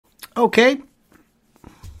Okay.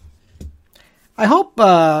 I hope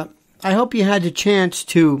you had the chance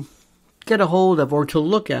to get a hold of or to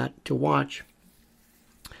watch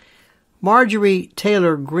Marjorie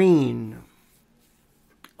Taylor Greene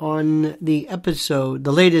on the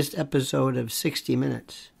latest episode of 60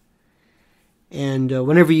 Minutes. And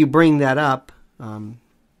whenever you bring that up,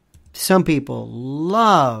 some people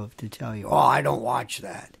love to tell you, oh, I don't watch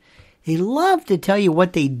that. They love to tell you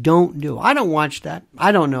what they don't do. I don't watch that.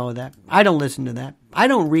 I don't know that. I don't listen to that. I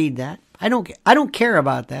don't read that. I don't care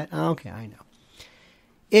about that. Okay, I know.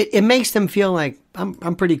 It makes them feel like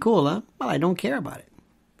I'm pretty cool, huh? Well, I don't care about it.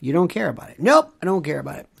 You don't care about it. Nope, I don't care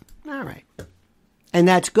about it. All right. And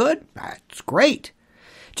that's good? That's great.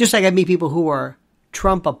 Just like I meet people who are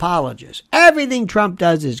Trump apologists. Everything Trump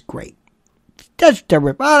does is great. That's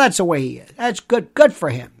the way he is. That's good. Good for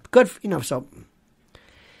him. Good for, so.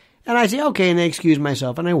 And I say, okay, and I excuse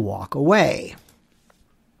myself and I walk away.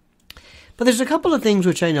 But there's a couple of things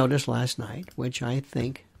which I noticed last night, which I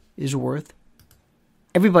think is worth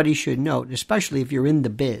everybody should note, especially if you're in the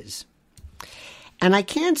biz. And I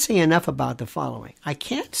can't say enough about the following. I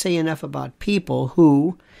can't say enough about people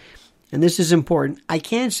who, and this is important, I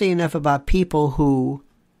can't say enough about people who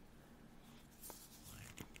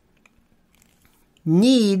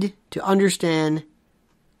need to understand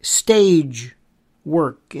stage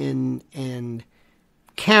work and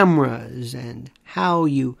cameras and how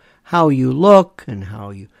you look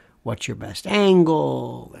and what's your best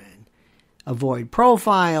angle and avoid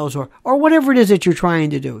profiles or whatever it is that you're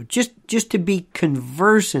trying to do. Just to be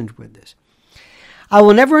conversant with this. I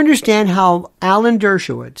will never understand how Alan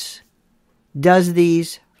Dershowitz does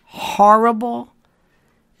these horrible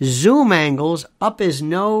zoom angles up his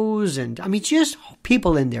nose and just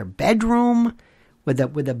people in their bedroom with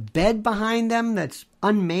a bed behind them that's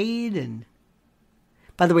unmade. And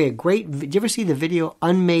by the way, did you ever see the video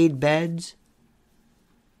Unmade Beds?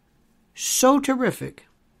 So terrific.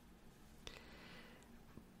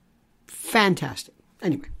 Fantastic.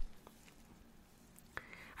 Anyway,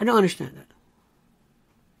 I don't understand that.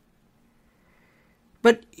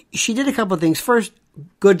 But she did a couple of things. First,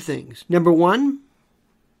 good things. Number one,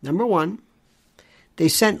 they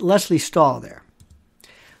sent Leslie Stahl there.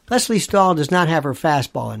 Leslie Stahl does not have her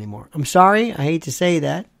fastball anymore. I'm sorry, I hate to say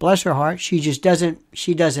that. Bless her heart, she doesn't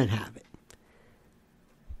have it.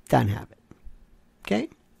 Doesn't have it. Okay?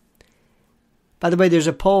 By the way, there's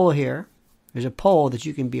a poll here. There's a poll that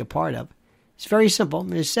you can be a part of. It's very simple.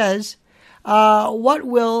 And it says, what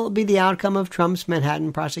will be the outcome of Trump's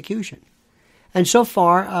Manhattan prosecution? And so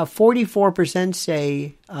far, 44%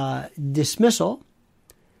 say dismissal.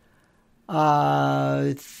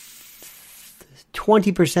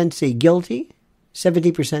 20% say guilty.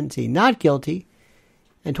 70% say not guilty.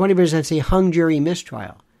 And 20% say hung jury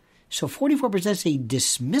mistrial. So 44% say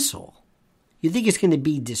dismissal. You think it's going to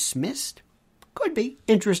be dismissed? Could be.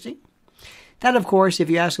 Interesting. That, of course, if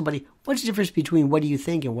you ask somebody, what's the difference between what do you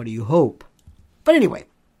think and what do you hope? But anyway,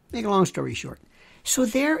 make a long story short. So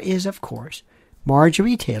there is, of course,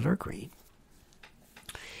 Marjorie Taylor Greene.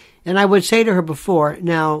 And I would say to her before,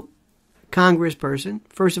 now, Congressperson,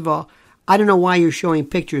 first of all, I don't know why you're showing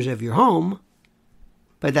pictures of your home,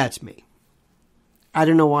 but that's me. I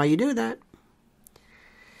don't know why you do that.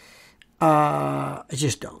 I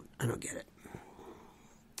just don't. I don't get it.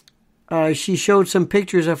 She showed some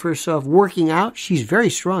pictures of herself working out. She's very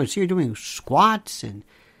strong. See her doing squats and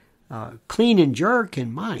clean and jerk.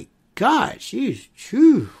 And my God,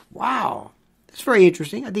 wow. That's very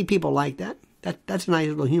interesting. I think people like that. That's a nice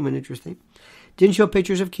little human interesting. Didn't show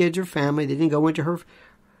pictures of kids or family. They didn't go into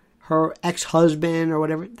her ex-husband or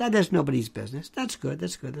whatever. That's nobody's business. That's good.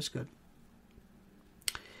 That's good. That's good.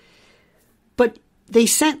 But they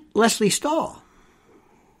sent Leslie Stahl.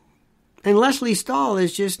 And Leslie Stahl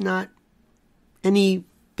is just not any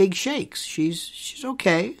big shakes. She's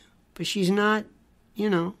okay, but she's not,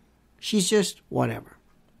 she's just whatever.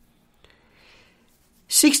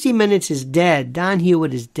 60 Minutes is dead. Don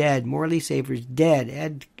Hewitt is dead. Morley Safer's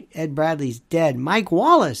dead. Ed Bradley's dead. Mike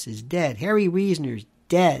Wallace is dead. Harry Reasoner's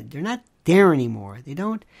dead. They're not there anymore.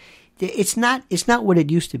 It's not what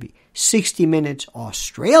it used to be. 60 Minutes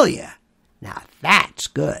Australia. Now that's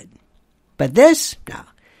good. But this, no.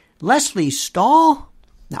 Leslie Stahl?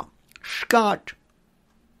 No. Scott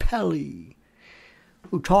Pelley,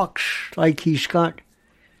 who talks like he's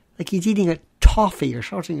eating a toffee or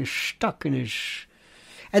something is stuck in his...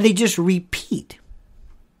 And they just repeat.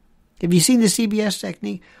 Have you seen the CBS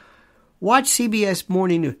technique? Watch CBS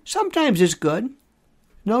Morning News. Sometimes it's good.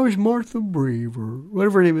 Now it's Martha Braver,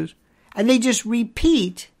 whatever her name is. And they just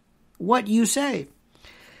repeat what you say.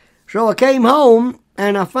 So I came home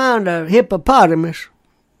and I found a hippopotamus.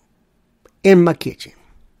 in my kitchen.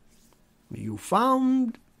 You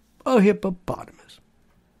found a hippopotamus.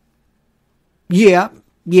 Yeah,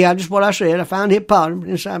 just what I said. I found a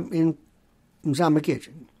hippopotamus inside my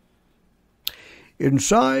kitchen.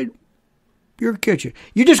 Inside your kitchen.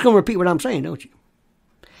 You're just going to repeat what I'm saying, don't you?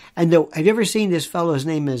 And have you ever seen this fellow? His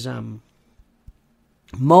name is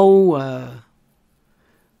Mo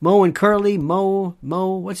and Curly. Mo,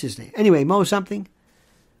 what's his name? Anyway, Mo something.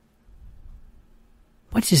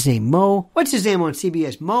 What's his name? Mo. What's his name on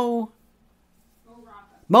CBS? Mo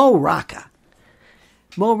Rocca.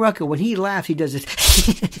 Mo Rocca, when he laughs, he does this.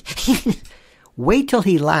 Wait till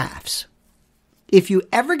he laughs. If you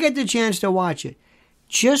ever get the chance to watch it,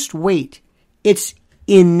 just wait. It's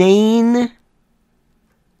inane.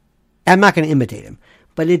 I'm not going to imitate him,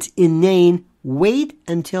 but it's inane. Wait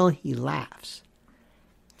until he laughs.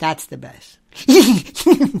 That's the best.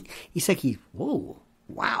 He's like, whoa,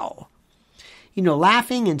 wow. You know,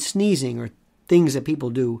 laughing and sneezing are things that people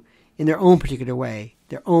do in their own particular way,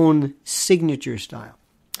 their own signature style.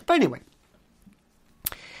 But anyway,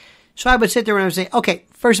 so I would sit there and I would say, okay,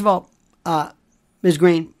 first of all, Ms.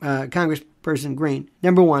 Green, Congressperson Green,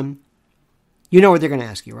 number one, you know what they're going to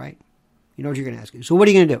ask you, right? You know what you're going to ask you. So what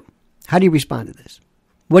are you going to do? How do you respond to this?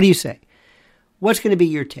 What do you say? What's going to be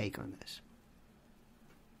your take on this?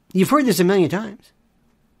 You've heard this a million times.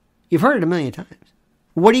 You've heard it a million times.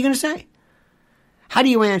 What are you going to say? How do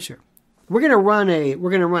you answer? We're going to run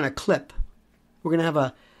a clip. We're going to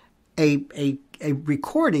have a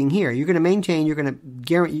recording here. You're going to maintain.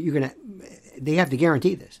 They have to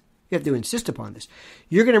guarantee this. You have to insist upon this.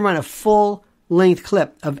 You're going to run a full-length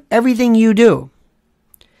clip of everything you do.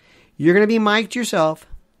 You're going to be mic'd yourself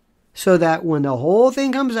so that when the whole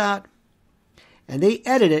thing comes out and they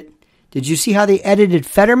edit it, did you see how they edited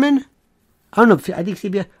Fetterman? I don't know. I think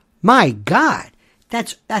CBS. My God,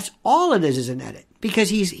 that's all it is an edit because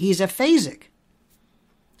he's aphasic.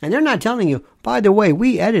 And they're not telling you, by the way,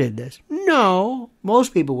 we edited this. No,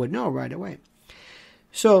 most people would know right away.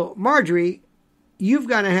 So, Marjorie, you've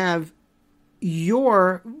got to have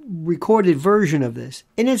your recorded version of this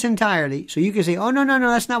in its entirety. So you can say, oh, no,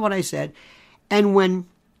 that's not what I said. And when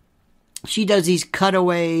she does these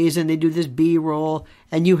cutaways and they do this B-roll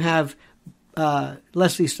and you have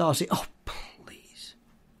Leslie Stahl say, oh, please,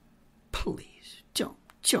 don't.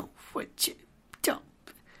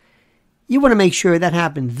 You want to make sure that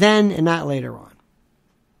happened then and not later on.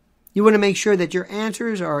 You want to make sure that your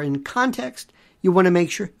answers are in context. You want to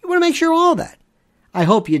make sure all that. I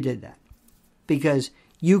hope you did that because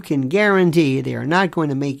you can guarantee they are not going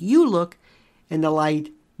to make you look in the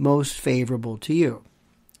light most favorable to you.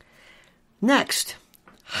 Next,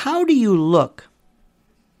 how do you look?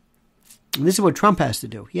 And this is what Trump has to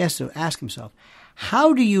do. He has to ask himself,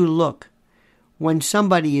 how do you look when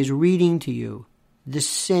somebody is reading to you the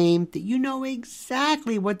same that you know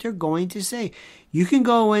exactly what they're going to say? You can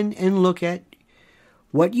go in and look at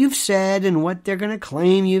what you've said and what they're going to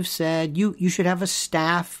claim you've said. You should have a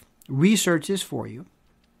staff research this for you.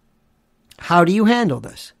 How do you handle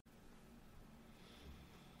this?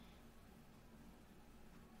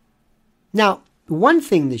 Now, one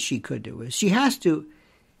thing that she could do is she has to,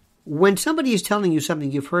 when somebody is telling you something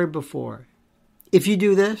you've heard before, if you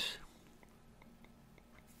do this,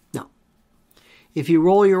 no. If you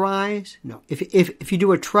roll your eyes, no. If you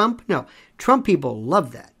do a Trump, no. Trump people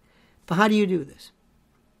love that. But how do you do this?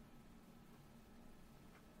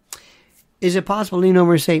 Is it possible to lean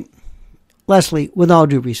over and say, Leslie, with all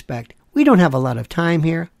due respect, we don't have a lot of time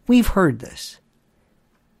here. We've heard this.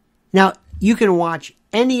 Now, you can watch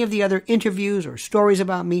any of the other interviews or stories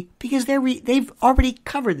about me because they've already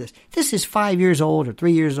covered this. This is 5 years old or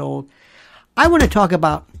 3 years old. I want to talk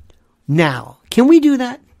about now. Can we do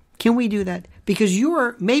that? Can we do that? Because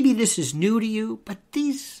maybe this is new to you, but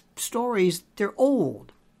these stories, they're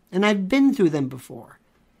old. And I've been through them before.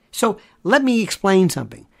 So let me explain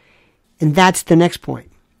something. And that's the next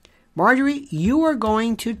point. Marjorie, you are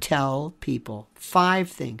going to tell people 5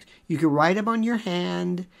 things. You can write them on your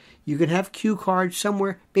hand. You can have cue cards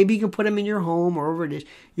somewhere. Maybe you can put them in your home or wherever it is.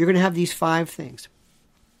 You're going to have these 5 things.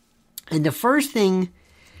 And the first thing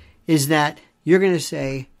is that you're going to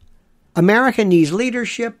say, America needs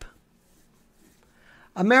leadership.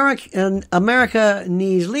 America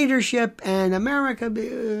needs leadership, and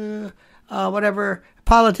America, whatever,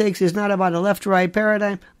 politics is not about a left-right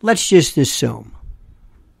paradigm. Let's just assume.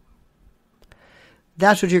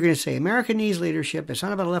 That's what you're going to say. America needs leadership. It's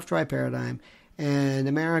not about a left-right paradigm. And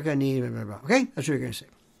America needs... Blah, blah, blah. Okay? That's what you're going to say.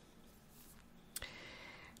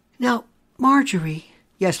 Now, Marjorie...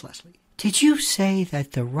 Yes, Leslie. Did you say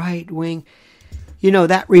that the right wing...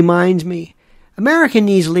 that reminds me... America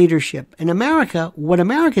needs leadership. And what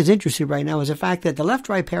America is interested in right now is the fact that the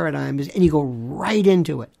left-right paradigm is, and you go right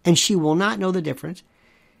into it. And she will not know the difference.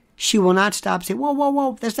 She will not stop and say, whoa, whoa,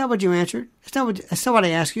 whoa, that's not what you answered. That's not what I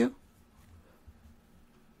asked you.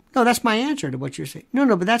 No, that's my answer to what you're saying.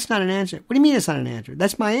 No, but that's not an answer. What do you mean it's not an answer?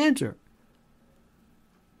 That's my answer.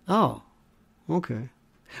 Oh, okay.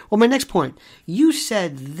 Well, my next point. You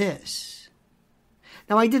said this.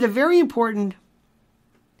 Now, I did a very important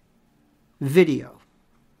video,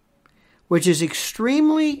 which is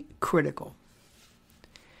extremely critical.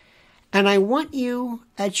 And I want you,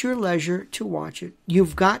 at your leisure, to watch it.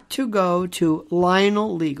 You've got to go to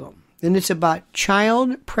Lionel Legal. And it's about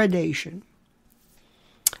child predation.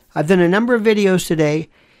 I've done a number of videos today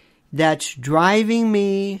that's driving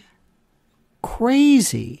me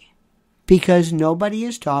crazy because nobody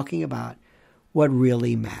is talking about what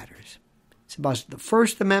really matters. It's about the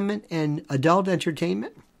First Amendment and adult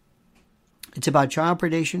entertainment. It's about child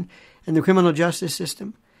predation and the criminal justice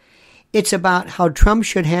system. It's about how Trump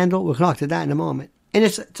should handle, we'll talk to that in a moment. And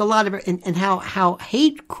it's a lot of it, and how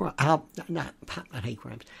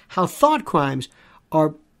thought crimes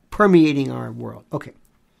are permeating our world. Okay.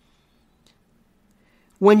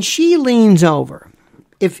 When she leans over,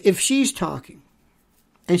 if she's talking,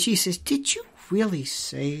 and she says, did you really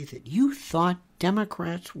say that you thought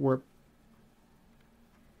Democrats were...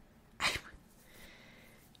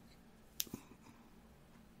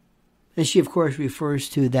 And she, of course, refers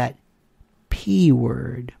to that P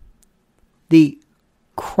word, the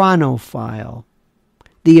chronophile,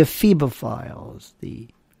 the ephebophiles,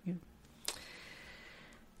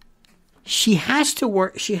 She has to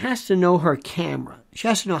work. She has to know her camera. She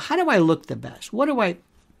has to know, how do I look the best?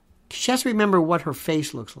 She has to remember what her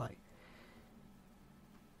face looks like.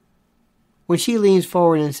 When she leans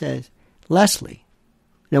forward and says, Leslie,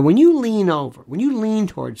 now when you lean over, when you lean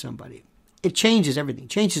towards somebody, it changes everything,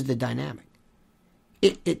 changes the dynamic.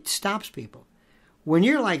 It stops people. When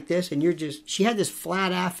you're like this and she had this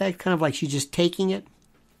flat affect, kind of like she's just taking it.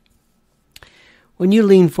 When you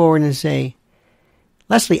lean forward and say,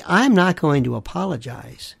 Leslie, I'm not going to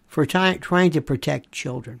apologize for trying to protect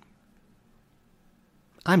children.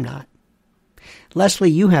 I'm not. Leslie,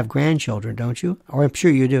 you have grandchildren, don't you? Or I'm sure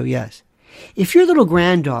you do, yes. If your little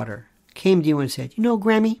granddaughter came to you and said,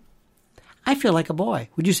 Grammy, I feel like a boy,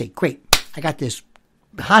 would you say, great, I got this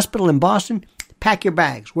hospital in Boston, pack your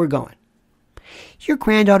bags, we're going. Your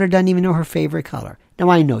granddaughter doesn't even know her favorite color. Now,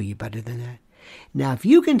 I know you better than that. Now, if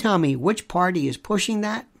you can tell me which party is pushing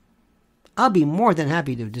that, I'll be more than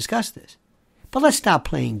happy to discuss this. But let's stop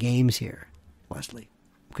playing games here, Leslie.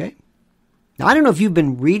 Okay? Now, I don't know if you've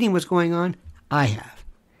been reading what's going on. I have.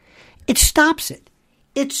 It stops it.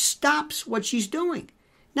 It stops what she's doing.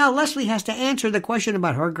 Now, Leslie has to answer the question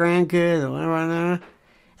about her grandkid.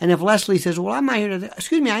 And if Leslie says, well, I'm not here to...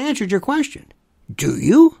 Excuse me, I answered your question. Do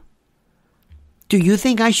you? Do you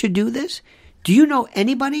think I should do this? Do you know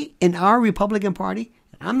anybody in our Republican Party?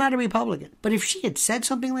 I'm not a Republican, but if she had said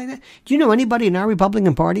something like that, do you know anybody in our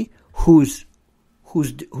Republican Party who's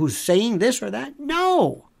saying this or that?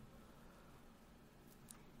 No.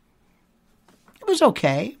 It was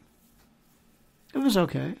okay. It was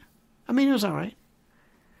okay. I mean, it was all right.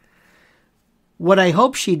 What I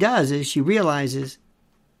hope she does is she realizes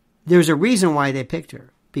there's a reason why they picked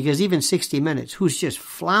her. Because even 60 Minutes, who's just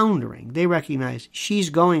floundering, they recognize she's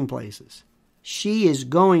going places. She is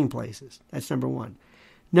going places. That's number one.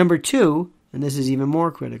 Number two, and this is even more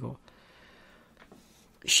critical,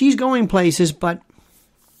 she's going places, but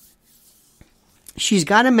she's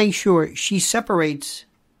got to make sure she separates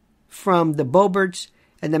from the Boeberts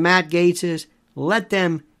and the Matt Gaetzes. Let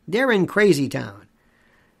them, they're in crazy town.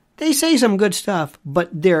 They say some good stuff, but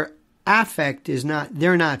their affect is not,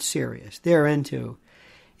 they're not serious. They're into,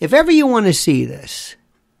 if ever you want to see this,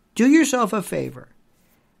 do yourself a favor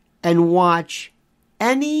and watch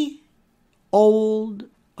any old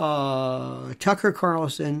Tucker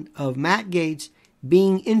Carlson of Matt Gaetz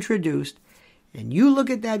being introduced, and you look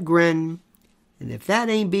at that grin, and if that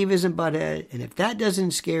ain't Beavis and Butthead, and if that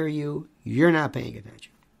doesn't scare you, you're not paying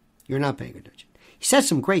attention. You're not paying attention. He said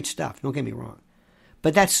some great stuff, don't get me wrong,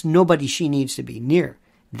 but that's nobody she needs to be near.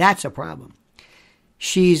 That's a problem.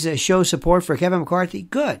 She's shows support for Kevin McCarthy.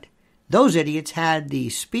 Good. Those idiots had the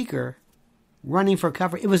speaker running for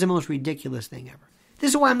cover. It was the most ridiculous thing ever. This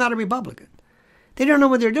is why I'm not a Republican. They don't know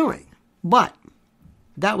what they're doing. But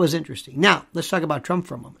that was interesting. Now, let's talk about Trump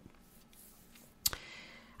for a moment.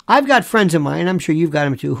 I've got friends of mine, I'm sure you've got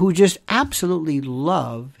them too, who just absolutely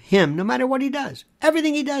love him no matter what he does.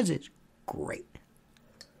 Everything he does is great.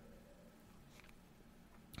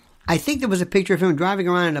 I think there was a picture of him driving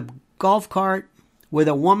around in a golf cart with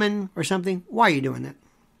a woman or something, why are you doing that?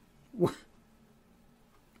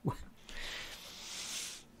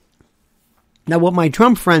 Now, what my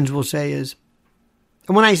Trump friends will say is,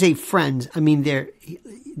 and when I say friends, I mean they're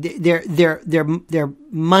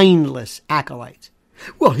mindless acolytes.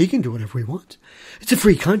 Well, he can do whatever he wants. It's a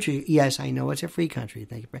free country. Yes, I know it's a free country.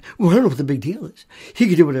 Thank you. Well, I don't know what the big deal is. He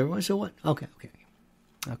can do whatever he wants. So what? Okay.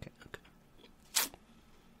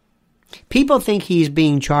 People think he's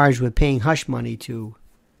being charged with paying hush money to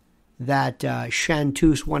that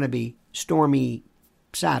chanteuse wannabe Stormy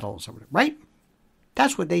Saddles, or whatever, right?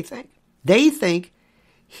 That's what they think. They think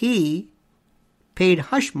he paid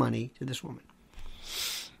hush money to this woman.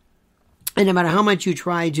 And no matter how much you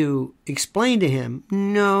try to explain to him,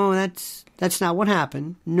 no, that's not what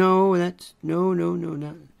happened. No, no.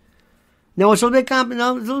 No, it's a little bit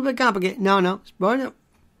complicated. No.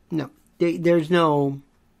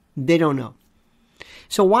 They don't know.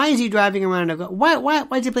 So why is he driving around? Why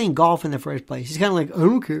is he playing golf in the first place? He's kind of like, I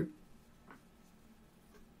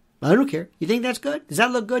don't care. You think that's good? Does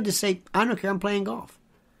that look good to say, I don't care, I'm playing golf?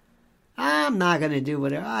 I'm not going to do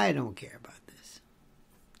whatever. I don't care about this.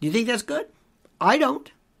 Do you think that's good? I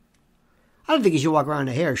don't. I don't think he should walk around in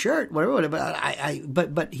a hair shirt, whatever.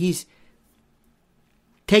 But he's,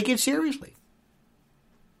 take it seriously.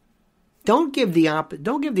 Don't give the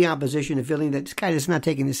opposition a feeling that this guy is not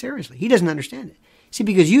taking this seriously. He doesn't understand it. See,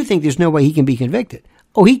 because you think there's no way he can be convicted.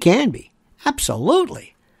 Oh, he can be.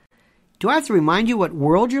 Absolutely. Do I have to remind you what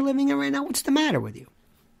world you're living in right now? What's the matter with you?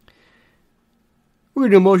 We're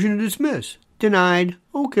going to do a motion to dismiss. Denied.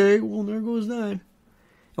 Okay, well, there goes that.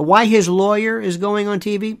 And why his lawyer is going on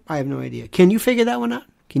TV? I have no idea. Can you figure that one out?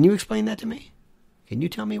 Can you explain that to me? Can you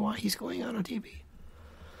tell me why he's going on TV?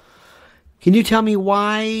 Can you tell me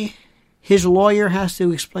why his lawyer has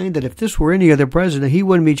to explain that if this were any other president, he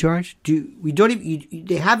wouldn't be charged? You've never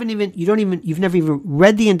even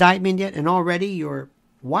read the indictment yet, and already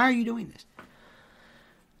why are you doing this?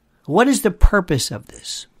 What is the purpose of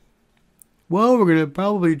this? Well, we're going to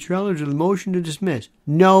probably challenge the motion to dismiss.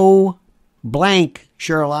 No blank,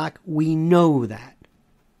 Sherlock. We know that.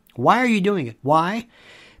 Why are you doing it? Why?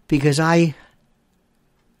 Because I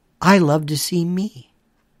love to see me.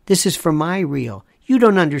 This is for my real. You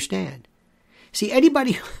don't understand. See,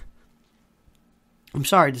 anybody, I'm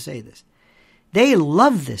sorry to say this, they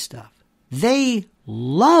love this stuff. They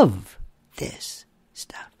love this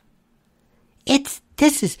stuff.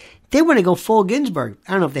 They want to go full Ginsburg.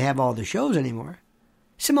 I don't know if they have all the shows anymore.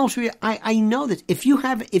 I know that if you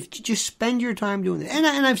just spend your time doing this, and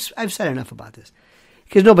I've said enough about this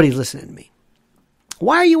because nobody's listening to me.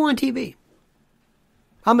 Why are you on TV?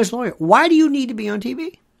 I'm his lawyer. Why do you need to be on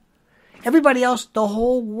TV? Everybody else, the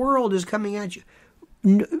whole world is coming at you.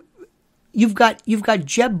 You've got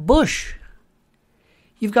Jeb Bush.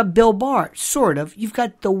 You've got Bill Barr, sort of. You've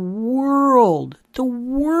got the world. The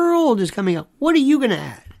world is coming up. What are you going to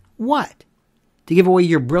add? What? To give away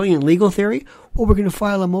your brilliant legal theory? Well, we're going to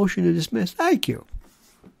file a motion to dismiss. Thank you.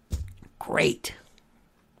 Great.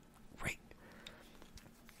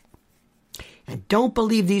 And don't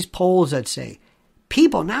believe these polls that say,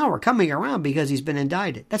 people now are coming around because he's been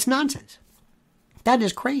indicted. That's nonsense. That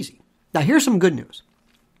is crazy. Now, here's some good news.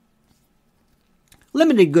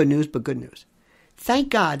 Limited good news, but good news. Thank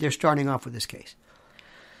God they're starting off with this case.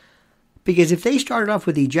 Because if they started off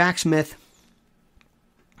with the Jack Smith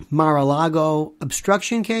Mar-a-Lago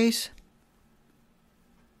obstruction case,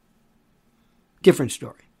 different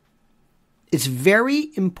story. It's very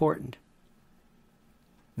important.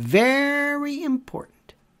 Very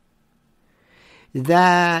important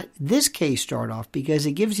that this case start off because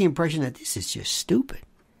it gives the impression that this is just stupid.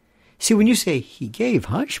 See, when you say he gave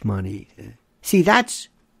hush money, see, that's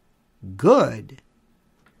good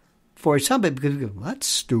for somebody because we go, well, that's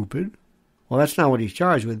stupid. Well, that's not what he's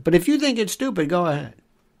charged with. But if you think it's stupid, go ahead.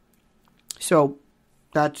 So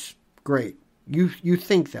that's great. You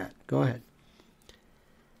think that. Go ahead.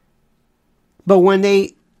 But when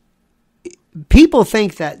people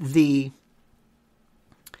think that the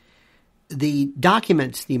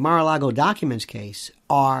documents, the Mar-a-Lago documents case,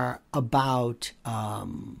 are about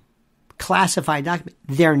classified documents.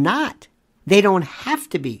 They're not. They don't have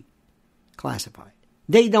to be classified.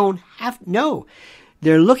 No.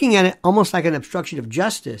 They're looking at it almost like an obstruction of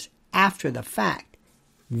justice after the fact.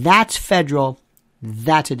 That's federal.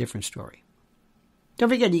 That's a different story. Don't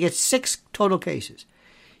forget, you get 6 total cases.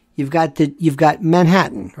 You've got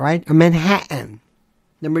Manhattan, right? Or Manhattan.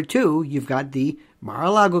 Number 2, you've got the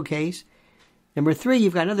Mar-a-Lago case. Number 3,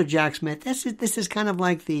 you've got another Jack Smith. This is kind of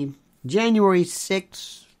like the January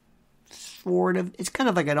 6th, sort of. It's kind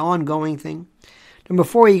of like an ongoing thing. Number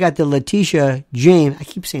 4, you got the Letitia James. I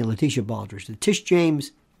keep saying Letitia Baldridge. The Tish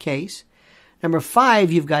James case. Number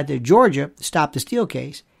 5, you've got the Georgia Stop the Steal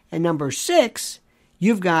case. And number 6,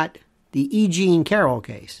 you've got the E. Jean Carroll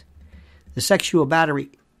case. The sexual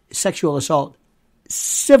assault,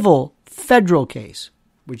 civil federal case,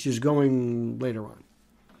 which is going later on.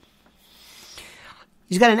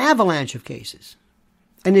 He's got an avalanche of cases.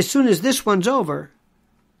 And as soon as this one's over,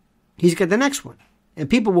 he's got the next one. And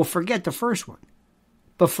people will forget the first one.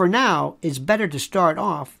 But for now, it's better to start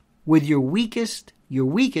off with your weakest,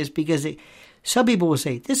 because some people will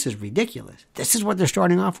say, this is ridiculous. This is what they're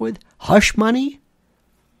starting off with? Hush money?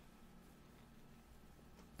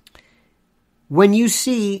 When you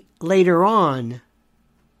see later on,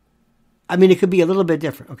 I mean, it could be a little bit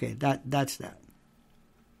different. Okay, that's that.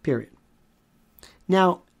 Period.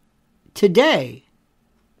 Now, today,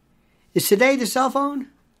 is today the cell phone?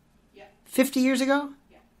 Yeah. 50 years ago?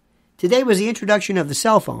 Yeah. Today was the introduction of the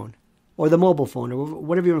cell phone, or the mobile phone, or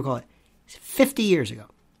whatever you want to call it. 50 years ago.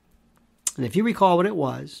 And if you recall what it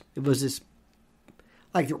was this,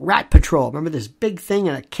 like the Rat Patrol. Remember this big thing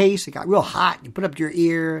in a case? It got real hot. You put up to your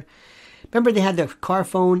ear. Remember they had the car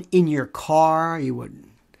phone in your car?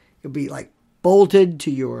 It'd be like bolted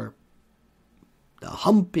to the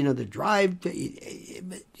hump, the drive,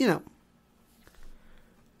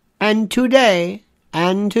 And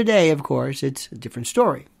today, of course, it's a different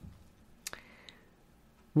story.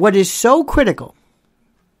 What is so critical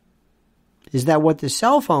is that what the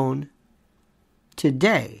cell phone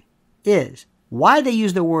today is, why they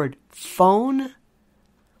use the word phone.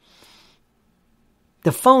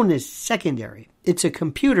 The phone is secondary. It's a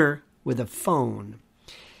computer with a phone.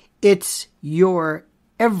 It's your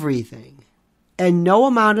everything. And no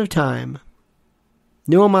amount of time,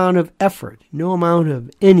 no amount of effort, no amount of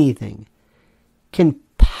anything can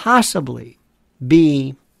possibly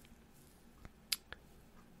be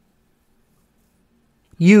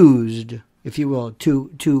used, if you will,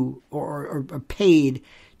 or paid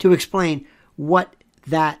to explain what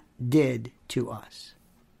that did to us.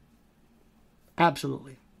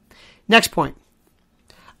 Absolutely. Next point.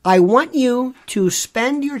 I want you to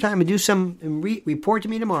spend your time and do some report to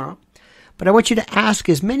me tomorrow, but I want you to ask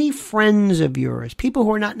as many friends of yours, people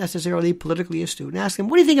who are not necessarily politically astute, and ask them,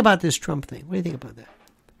 what do you think about this Trump thing? What do you think about that?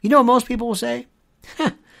 You know what most people will say?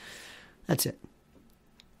 That's it.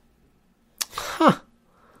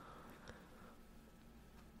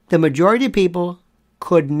 The majority of people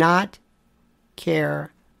could not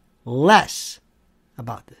care less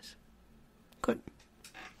about this. Couldn't.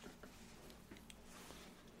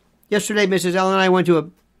 Yesterday, Mrs. Ellen and I went to a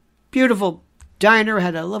beautiful diner,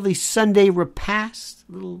 had a lovely Sunday repast,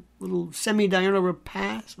 little semi-diurnal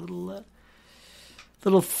repast, little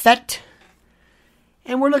fete.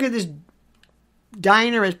 And we're looking at this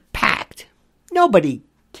diner as packed. Nobody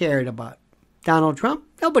cared about Donald Trump.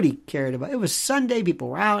 Nobody cared about it. It was Sunday. People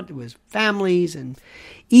were out. It was families and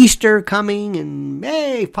Easter coming and,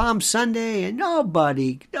 hey, Palm Sunday. And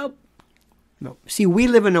nope. See, we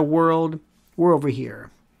live in a world, we're over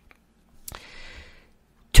here.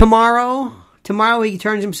 Tomorrow he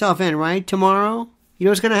turns himself in, right? Tomorrow, you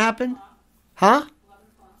know what's going to happen? Huh?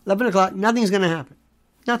 11 o'clock. Nothing's going to happen.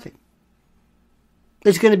 Nothing.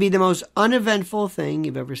 It's going to be the most uneventful thing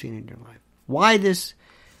you've ever seen in your life. Why this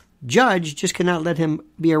judge just cannot let him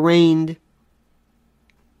be arraigned?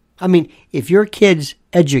 I mean, if your kid's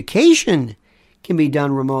education can be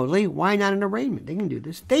done remotely, why not an arraignment? They can do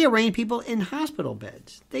this. They arraign people in hospital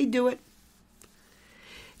beds. They do it.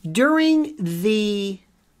 During the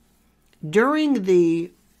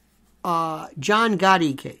John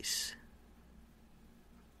Gotti case,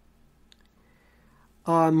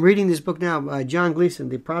 I'm reading this book now by John Gleason,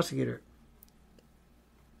 the prosecutor.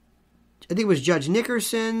 I think it was Judge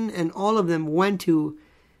Nickerson and all of them went to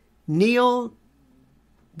Neil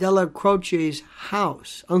Della Croce's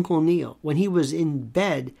house, Uncle Neil, when he was in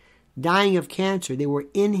bed dying of cancer. They were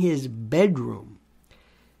in his bedroom.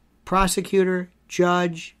 Prosecutor,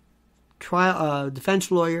 judge, trial, defense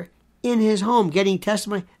lawyer, in his home getting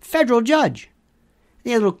testimony. Federal judge.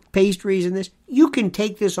 They had little pastries and this. You can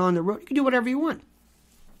take this on the road. You can do whatever you want.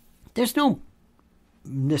 There's no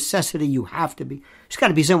necessity you have to be. There's got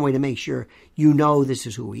to be some way to make sure you know this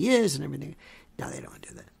is who he is and everything. No, they don't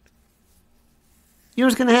do that. You know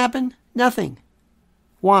what's going to happen? Nothing.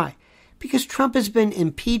 Why? Because Trump has been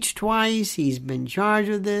impeached twice. He's been charged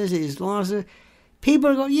with this. He's lost it.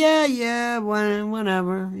 People go, yeah,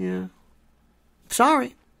 whatever, yeah.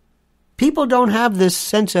 Sorry. People don't have this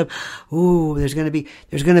sense of, there's going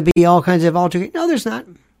to be all kinds of altercation. No, there's not.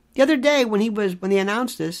 The other day when they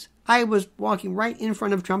announced this, I was walking right in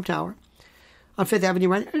front of Trump Tower on Fifth Avenue,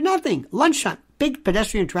 right? Nothing. Lunchtime. big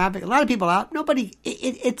pedestrian traffic, a lot of people out. Nobody,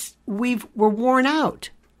 we're worn out.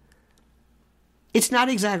 It's not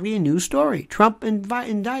exactly a new story. Trump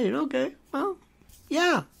indicted. Okay, well,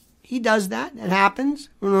 yeah, he does that. It happens.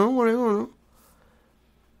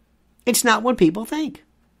 It's not what people think.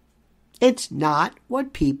 It's not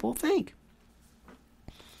what people think.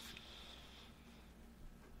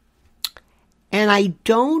 And I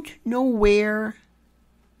don't know where.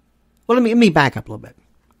 Well, let me back up a little bit.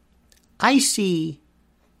 I see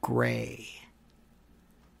gray.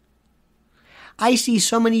 I see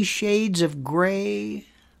so many shades of gray.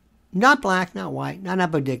 Not black, not white, not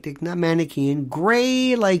apodictic, not Manichaean.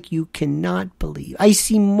 Gray like you cannot believe. I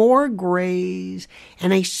see more grays,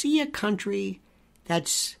 and I see a country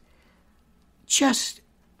that's just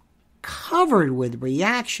covered with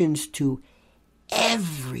reactions to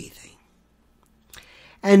everything.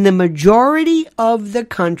 And the majority of the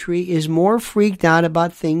country is more freaked out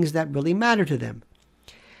about things that really matter to them.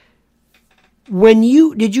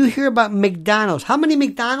 Did you hear about McDonald's? How many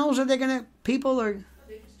McDonald's are they people are?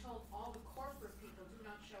 They just told all the corporate people do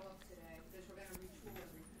not show up today because we're going to retool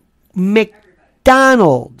everything.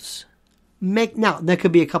 McDonald's. Now, there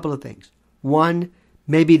could be a couple of things. One,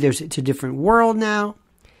 maybe it's a different world now.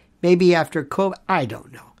 Maybe after COVID, I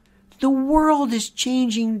don't know. The world is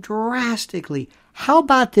changing drastically. How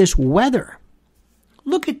about this weather?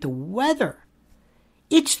 Look at the weather.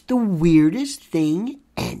 It's the weirdest thing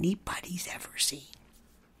anybody's ever seen.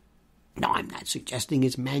 No, I'm not suggesting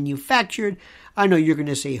it's manufactured. I know you're going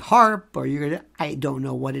to say HARP or I don't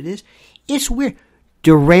know what it is. It's weird.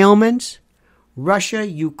 Derailments, Russia,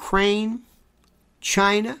 Ukraine,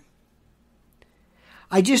 China.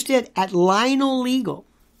 I just did at Lionel Legal.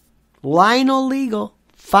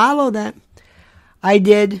 Follow that. I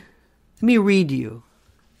did. Let me read to you,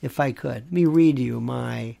 if I could. Let me read to you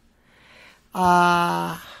my,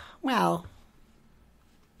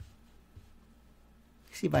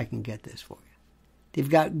 see if I can get this for you. They've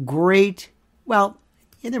got great, there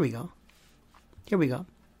we go. Here we go.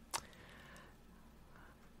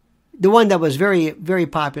 The one that was very, very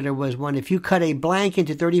popular was one, if you cut a blank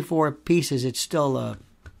into 34 pieces, it's still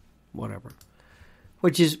whatever.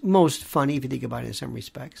 Which is most funny if you think about it in some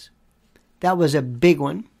respects. That was a big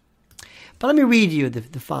one. But let me read you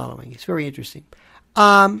the following. It's very interesting.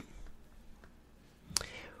 One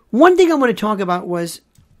thing I want to talk about was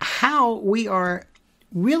how we are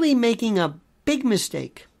really making a big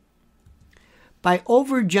mistake by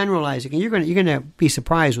overgeneralizing. And you're going to be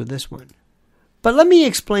surprised with this one. But let me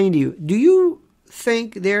explain to you. Do you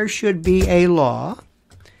think there should be a law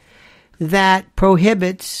that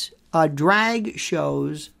prohibits drag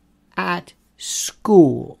shows at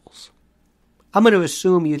schools? I'm going to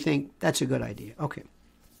assume you think that's a good idea. Okay.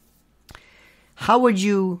 How would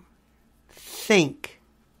you think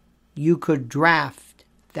you could draft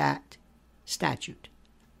that statute?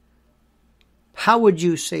 How would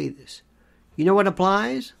you say this? You know what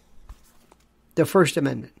applies? The First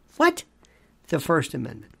Amendment. What? The First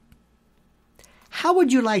Amendment. How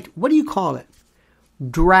would you what do you call it?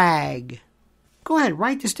 Drag. Go ahead,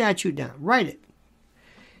 write the statute down. Write it.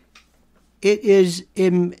 It is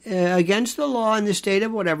against the law in the state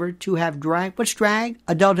of whatever to have drag. What's drag?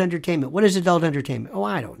 Adult entertainment. What is adult entertainment? Oh,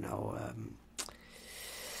 I don't know.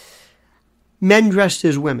 Men dressed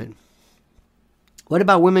as women. What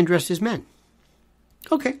about women dressed as men?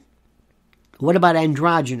 Okay. What about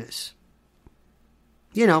androgynous?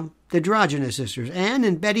 You know, the Androgynous sisters, Anne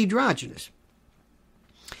and Betty Androgynous.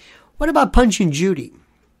 What about Punch and Judy?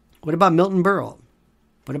 What about Milton Berle?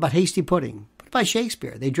 What about Hasty Pudding? By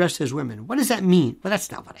Shakespeare, they dressed as women. What does that mean? Well, that's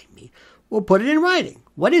not what I mean. We'll put it in writing.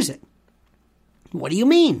 What is it? What do you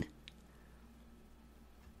mean?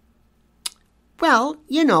 Well,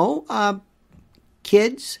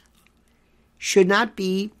 kids should not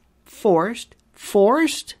be forced.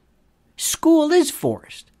 Forced? School is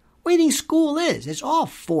forced. What do you think school is? It's all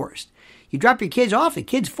forced. You drop your kids off, the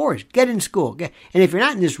kid's forced. Get in school. And if you're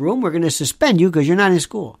not in this room, we're going to suspend you because you're not in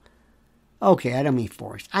school. Okay, I don't mean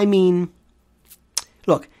forced. I mean,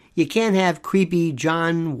 look, you can't have creepy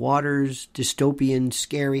John Waters, dystopian,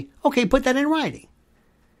 scary. Okay, put that in writing.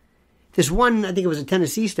 This one, I think it was a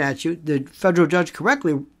Tennessee statute, the federal judge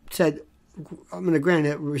correctly said, I'm going to grant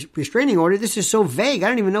a restraining order. This is so vague, I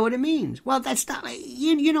don't even know what it means. Well, that's not,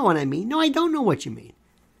 you know what I mean. No, I don't know what you mean.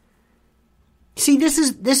 See, this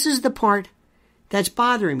is the part that's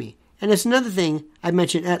bothering me. And it's another thing I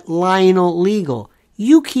mentioned at Lionel Legal.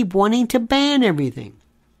 You keep wanting to ban everything.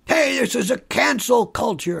 Hey, this is a cancel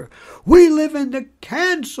culture. We live in the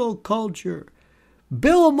cancel culture.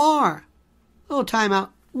 Bill Maher. Little time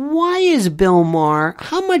out. Why is Bill Maher,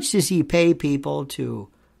 how much does he pay people to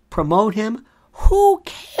promote him? Who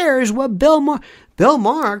cares what Bill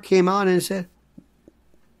Maher came out and said,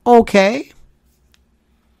 okay.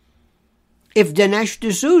 If Dinesh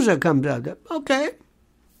D'Souza comes out, okay.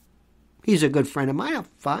 He's a good friend of mine,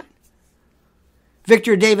 fine.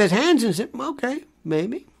 Victor Davis Hansen said, okay,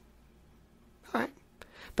 maybe. All right.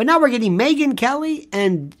 But now we're getting Megyn Kelly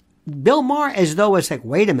and Bill Maher as though it's like,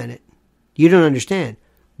 wait a minute. You don't understand.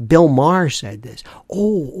 Bill Maher said this.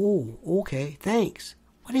 Oh, okay, thanks.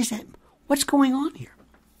 What is that? What's going on here?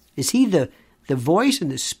 Is he the voice and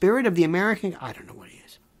the spirit of the American? I don't know what he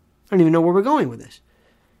is. I don't even know where we're going with this.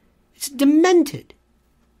 It's demented.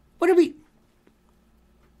 What are we...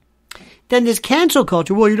 Then this cancel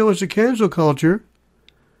culture. Well, it's a cancel culture.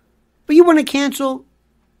 But you want to cancel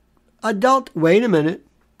wait a minute,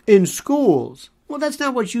 in schools. Well, that's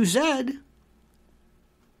not what you said. Did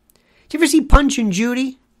you ever see Punch and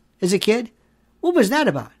Judy as a kid? What was that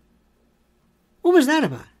about? What was that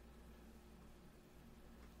about?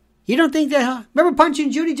 You don't think that, huh? Remember Punch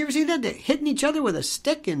and Judy? Did you ever see that? They're hitting each other with a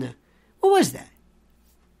stick what was that?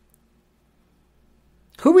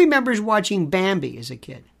 Who remembers watching Bambi as a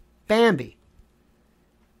kid? Bambi.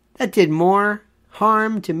 That did more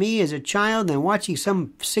harm to me as a child than watching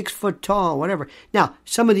some 6 foot tall, whatever. Now,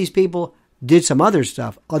 some of these people did some other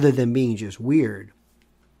stuff other than being just weird.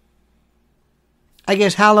 I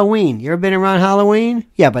guess Halloween. You ever been around Halloween?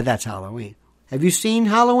 Yeah, but that's Halloween. Have you seen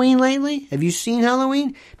Halloween lately? Have you seen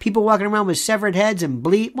Halloween? People walking around with severed heads and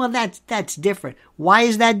bleed. Well, that's different. Why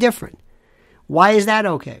is that different? Why is that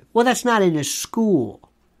okay? Well, that's not in a school.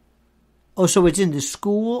 Oh, so it's in the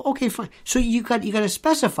school? Okay, fine. So you got to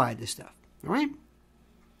specify this stuff, all right?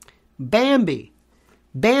 Bambi.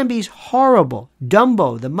 Bambi's horrible.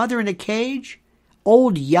 Dumbo, the mother in a cage.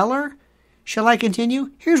 Old Yeller. Shall I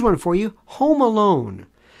continue? Here's one for you. Home Alone.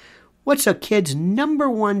 What's a kid's number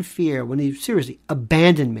one fear when he's seriously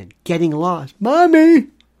abandonment, getting lost? Mommy,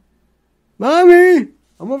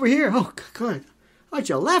 I'm over here. Oh, God, I thought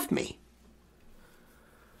you left me.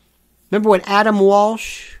 Remember when Adam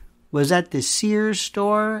Walsh was at the Sears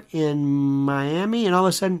store in Miami, and all of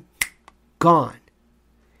a sudden, gone.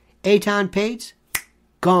 Eitan Pates,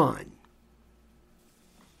 gone.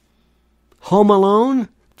 Home Alone,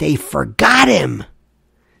 they forgot him.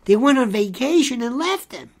 They went on vacation and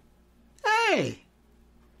left him. Hey,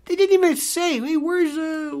 they didn't even say, hey,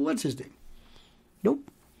 where's, what's his name? Nope.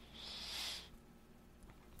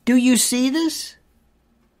 Do you see this?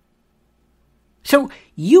 So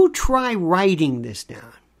you try writing this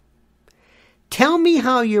down. Tell me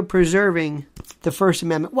how you're preserving the First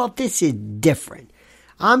Amendment. Well, this is different.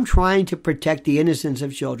 I'm trying to protect the innocence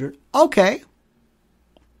of children. Okay.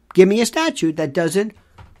 Give me a statute that doesn't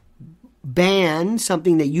ban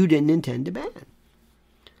something that you didn't intend to ban.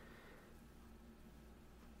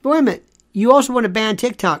 But wait a minute. You also want to ban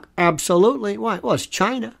TikTok? Absolutely. Why? Well, it's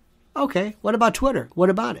China. Okay. What about Twitter? What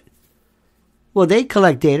about it? Well, they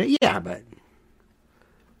collect data. Yeah, but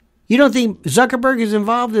you don't think Zuckerberg is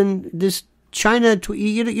involved in this China?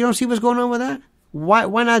 You don't see what's going on with that? Why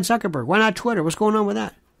not Zuckerberg? Why not Twitter? What's going on with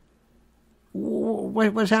that?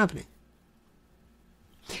 What's happening?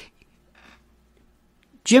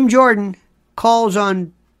 Jim Jordan calls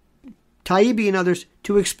on Taibbi and others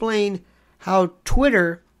to explain how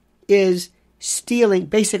Twitter is stealing,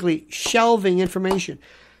 basically shelving information.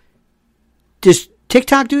 Does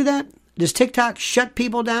TikTok do that? Does TikTok shut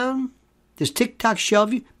people down? Does TikTok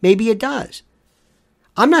shelve you? Maybe it does.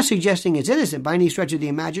 I'm not suggesting it's innocent by any stretch of the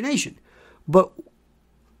imagination, but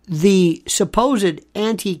the supposed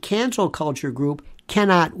anti-cancel culture group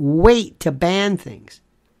cannot wait to ban things,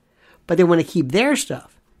 but they want to keep their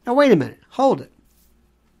stuff. Now, wait a minute. Hold it.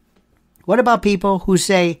 What about people who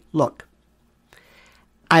say, look,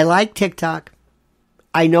 I like TikTok.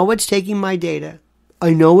 I know it's taking my data.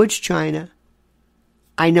 I know it's China.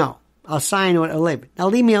 I know. I'll sign it later. Now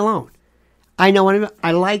leave me alone. I know what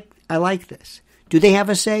I like this. Do they have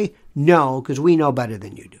a say? No, because we know better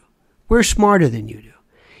than you do. We're smarter than you do.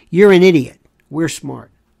 You're an idiot. We're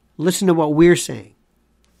smart. Listen to what we're saying.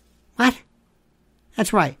 What?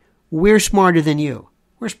 That's right. We're smarter than you.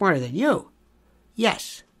 We're smarter than you.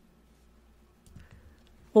 Yes.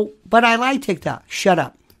 Well, but I like TikTok. Shut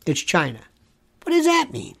up. It's China. What does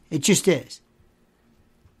that mean? It just is.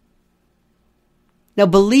 Now,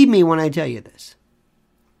 believe me when I tell you this.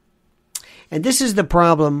 And this is the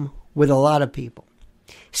problem with a lot of people.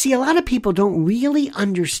 See, a lot of people don't really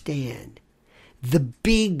understand the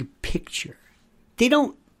big picture. They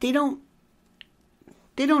don't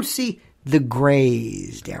see the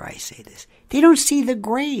grays, dare I say this. They don't see the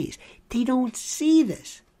grays. They don't see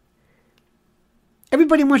this.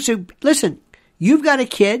 Everybody wants to, listen, you've got a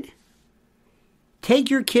kid. take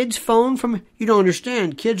your kid's phone from, you don't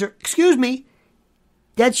understand, kids are, excuse me,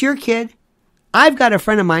 that's your kid. I've got a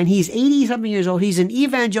friend of mine, he's 80-something years old, he's an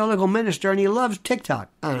evangelical minister, and he loves TikTok.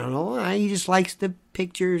 I don't know why, he just likes the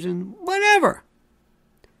pictures and whatever.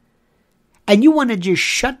 And you want to just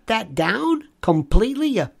shut that down completely?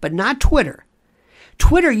 Yeah, but not Twitter.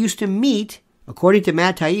 Twitter used to meet, according to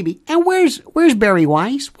Matt Taibbi, and where's Barry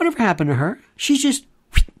Weiss? Whatever happened to her? She's just,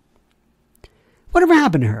 whatever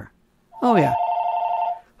happened to her? Oh yeah.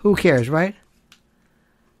 Who cares, right?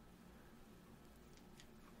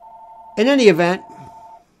 In any event,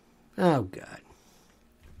 oh God,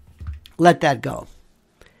 let that go.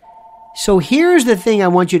 So here's the thing I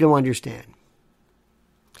want you to understand.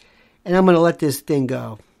 And I'm going to let this thing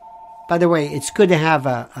go. By the way, it's good to have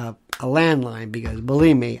a landline because,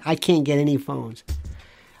 believe me, I can't get any phones.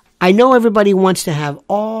 I know everybody wants to have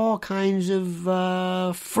all kinds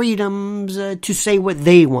of freedoms to say what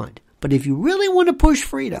they want. But if you really want to push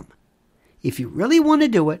freedom, if you really want to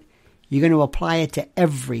do it, you're going to apply it to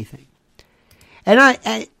everything. And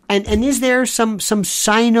is there some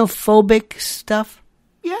xenophobic stuff?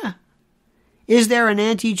 Yeah. Is there an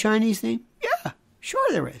anti-Chinese thing? Yeah, sure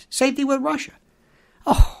there is. Same thing with Russia.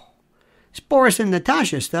 Oh, this Boris and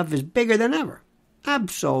Natasha stuff is bigger than ever.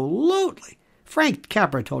 Absolutely. Frank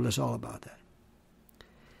Capra told us all about that.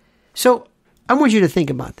 So I want you to think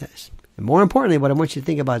about this. And more importantly, what I want you to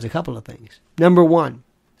think about is a couple of things. Number one,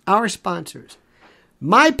 our sponsors.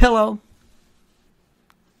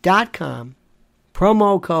 MyPillow.com,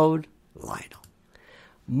 promo code Lionel.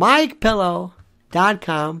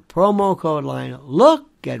 MyPillow.com, promo code Lionel. Look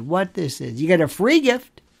at what this is. You get a free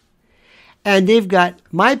gift. And they've got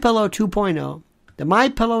MyPillow 2.0, the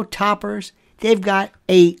MyPillow toppers. They've got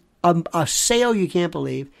a sale you can't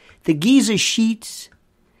believe. The Giza sheets.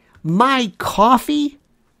 My coffee.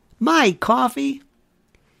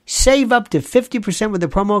 Save up to 50% with the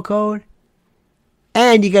promo code.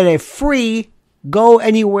 And you get a free Go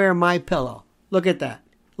Anywhere My Pillow. Look at that.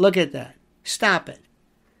 Stop it.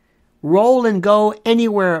 Roll and Go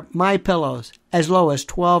Anywhere My Pillows as low as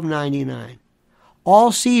 $12.99.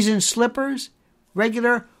 All season slippers,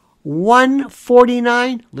 regular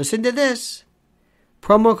 $149. Listen to this.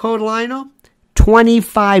 Promo code Lionel,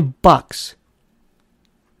 $25.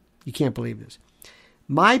 You can't believe this.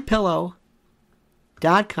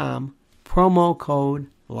 MyPillow.com, promo code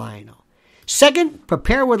Lionel. Second,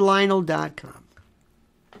 preparewithlionel.com.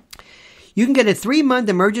 You can get a 3-month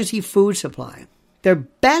emergency food supply. Their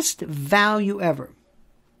best value ever.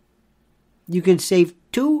 You can save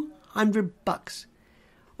 $200.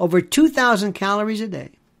 Over 2,000 calories a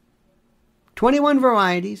day. 21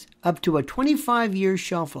 varieties, up to a 25-year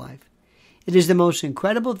shelf life. It is the most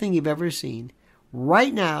incredible thing you've ever seen.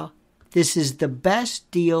 Right now, this is the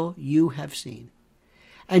best deal you have seen.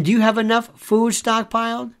 And do you have enough food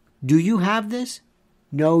stockpiled? Do you have this?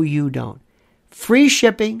 No, you don't. Free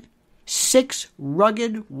shipping, 6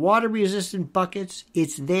 rugged, water-resistant buckets.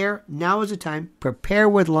 It's there. Now is the time.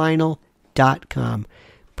 Preparewithlionel.com.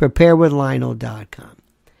 Preparewithlionel.com.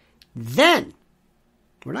 Then,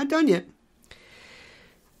 we're not done yet.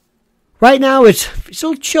 Right now, it's a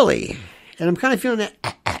little chilly. And I'm kind of feeling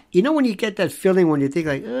that, you know when you get that feeling when you think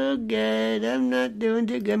like, oh, God, I'm not doing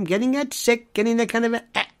too good. I'm getting that sick, getting that kind of a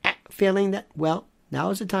feeling that, well, now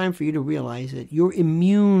is the time for you to realize that your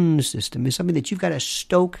immune system is something that you've got to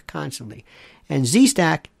stoke constantly. And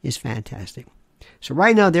Z-Stack is fantastic. So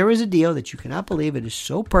right now, there is a deal that you cannot believe. It is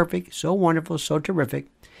so perfect, so wonderful, so terrific.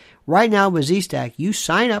 Right now with Z-Stack, you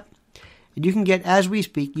sign up, and you can get, as we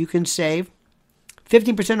speak, you can save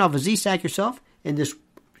 15% off of Z-Stack yourself. And just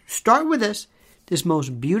start with this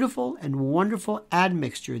most beautiful and wonderful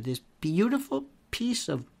admixture, this beautiful piece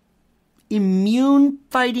of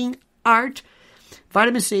immune-fighting art,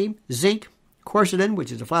 vitamin C, zinc, quercetin,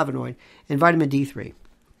 which is a flavonoid, and vitamin D3.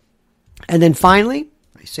 And then finally,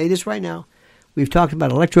 I say this right now, we've talked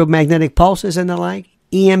about electromagnetic pulses and the like,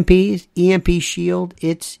 EMPs, EMP shield.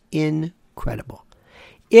 It's incredible.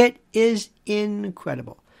 It is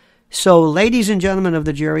incredible. So, ladies and gentlemen of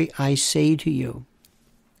the jury, I say to you,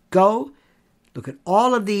 go look at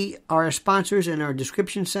all of our sponsors in our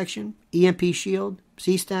description section, EMP Shield,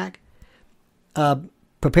 Z-Stack,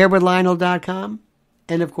 preparewithlionel.com,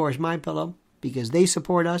 and of course MyPillow, because they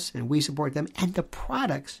support us and we support them, and the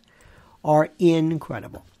products are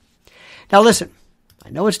incredible. Now listen,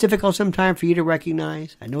 I know it's difficult sometimes for you to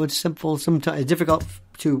recognize. I know it's sometimes it's difficult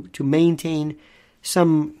to maintain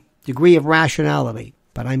some degree of rationality,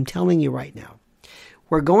 but I'm telling you right now,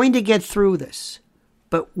 we're going to get through this.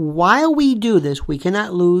 But while we do this, we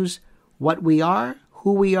cannot lose what we are,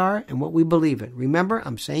 who we are, and what we believe in. Remember,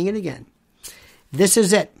 I'm saying it again. This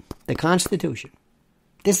is it, the Constitution.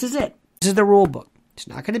 This is it. This is the rule book. It's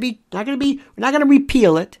we're not going to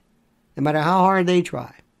repeal it, no matter how hard they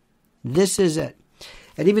try. This is it.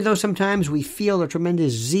 And even though sometimes we feel a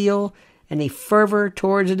tremendous zeal and a fervor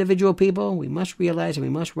towards individual people, we must realize and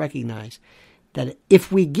we must recognize that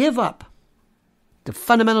if we give up the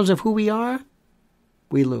fundamentals of who we are,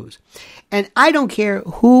 we lose. And I don't care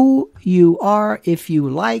who you are, if you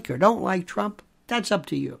like or don't like Trump, that's up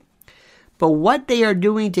to you. But what they are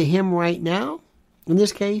doing to him right now, in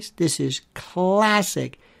this case, this is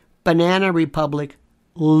classic Banana Republic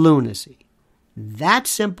lunacy. That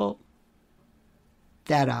simple,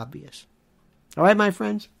 that obvious. All right, my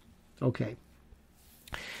friends? Okay.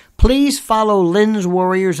 Please follow Lynn's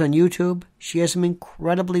Warriors on YouTube. She has some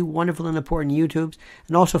incredibly wonderful and important YouTubes.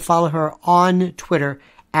 And also follow her on Twitter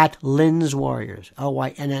at Lynn's Warriors.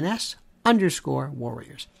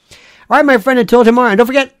 LYNNS_Warriors. All right, my friend, until tomorrow. And don't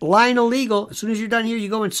forget, Lionel Legal. As soon as you're done here, you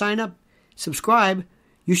go and sign up, subscribe.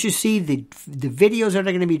 You should see the videos that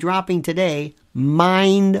are going to be dropping today.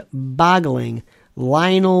 Mind-boggling.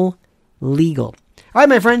 Lionel Legal. All right,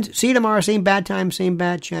 my friends. See you tomorrow. Same bad time, same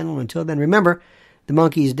bad channel. Until then, remember, the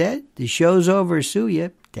monkey's dead. The show's over. Sue ya.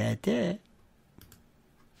 Da-da.